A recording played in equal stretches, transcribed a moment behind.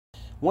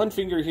One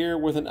Finger here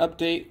with an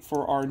update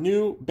for our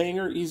new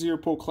Banger Easier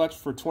Pull Clutch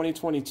for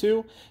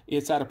 2022.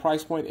 It's at a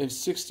price point of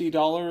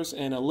 $60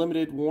 and a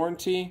limited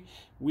warranty.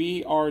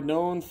 We are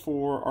known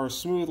for our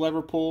smooth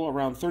lever pull,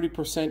 around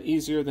 30%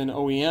 easier than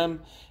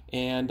OEM.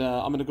 And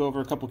I'm going to go over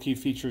a couple key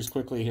features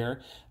quickly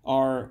here.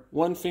 Our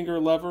One Finger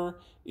lever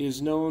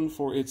is known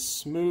for its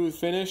smooth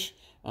finish,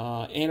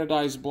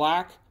 anodized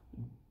black,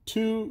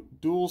 2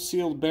 dual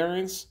sealed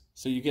bearings,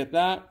 so you get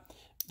that.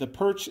 The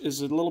perch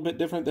is a little bit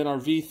different than our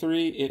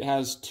V3. It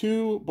has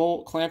 2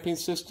 bolt clamping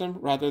system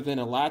rather than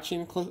a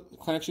latching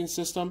clenching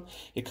system.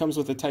 It comes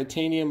with a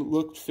titanium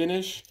looked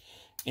finish,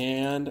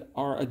 and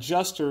our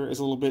adjuster is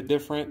a little bit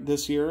different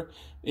this year.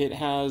 It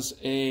has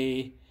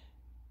a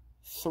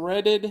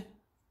threaded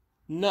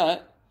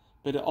nut,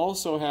 but it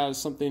also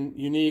has something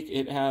unique.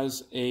 It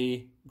has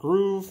a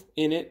groove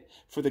in it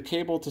for the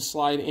cable to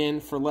slide in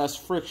for less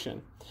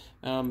friction.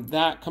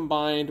 That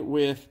combined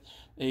with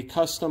a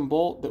custom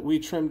bolt that we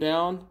trim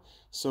down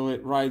so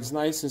it rides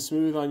nice and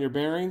smooth on your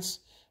bearings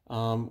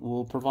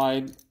will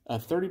provide a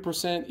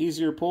 30%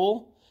 easier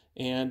pull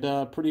and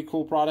a pretty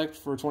cool product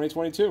for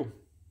 2022.